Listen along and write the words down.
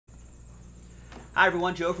Hi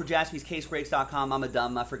everyone, Joe for JaspysCaseBreaks.com. I'm a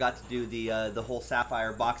dumb. I forgot to do the whole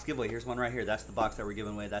Sapphire box giveaway. Here's one right here. That's the box that we're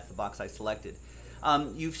giving away. That's the box I selected.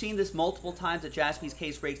 You've seen this multiple times at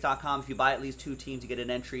JaspysCaseBreaks.com. If you buy at least 2 teams, you get an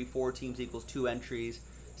entry. 4 teams equals 2 entries.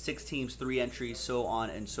 6 teams, 3 entries, so on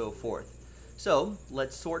and so forth. So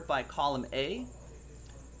let's sort by column A.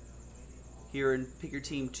 Here and pick your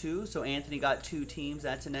team 2. So Anthony got 2 teams.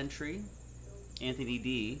 That's an entry. Anthony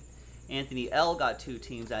D. Anthony L got 2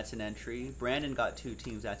 teams, that's an entry. Brandon got 2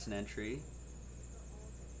 teams, that's an entry.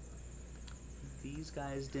 These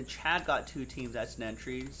guys did. Chad got 2 teams, that's an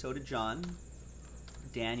entry. So did John.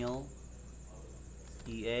 Daniel.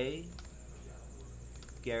 EA.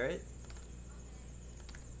 Garrett.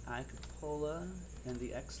 Icapola and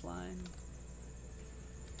the X line.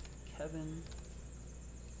 Kevin.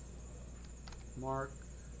 Mark.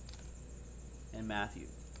 And Matthew.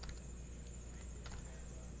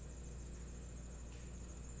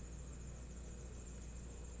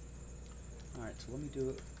 Alright, so let me do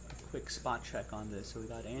a quick spot check on this. So we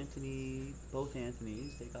got Anthony, both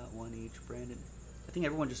Anthonys, they got 1 each. Brandon, I think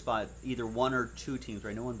everyone just bought either 1 or 2 teams,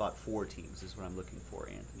 right? No one bought 4 teams is what I'm looking for.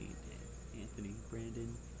 Anthony,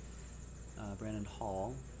 Brandon, Brandon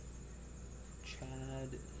Hall, Chad,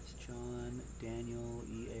 John, Daniel,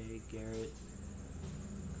 EA, Garrett,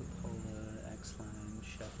 Capola, X-Line,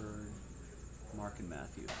 Shepard, Mark, and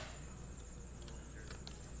Matthew.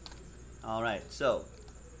 Alright, so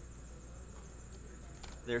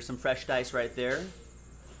there's some fresh dice right there.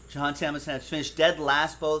 John Samuelson has finished dead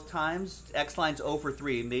last both times. X-Line's 0 for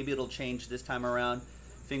 3. Maybe it'll change this time around.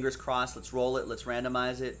 Fingers crossed. Let's roll it. Let's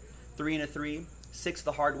randomize it. 3 and a 3. 6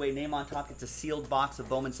 the hard way. Name on top. It's a sealed box of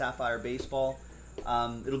Bowman Sapphire Baseball.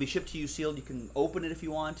 It'll be shipped to you sealed. You can open it if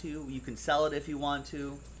you want to. You can sell it if you want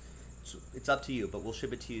to. It's up to you, but we'll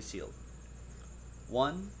ship it to you sealed.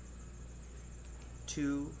 1,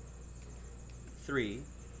 2, 3.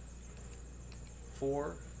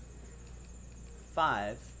 4,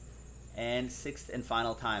 5, and 6th and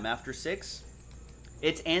final time. After 6,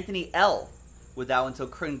 it's Anthony L with that one. So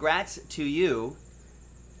congrats to you.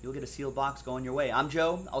 You'll get a sealed box going your way. I'm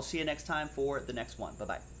Joe. I'll see you next time for the next one.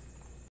 Bye-bye.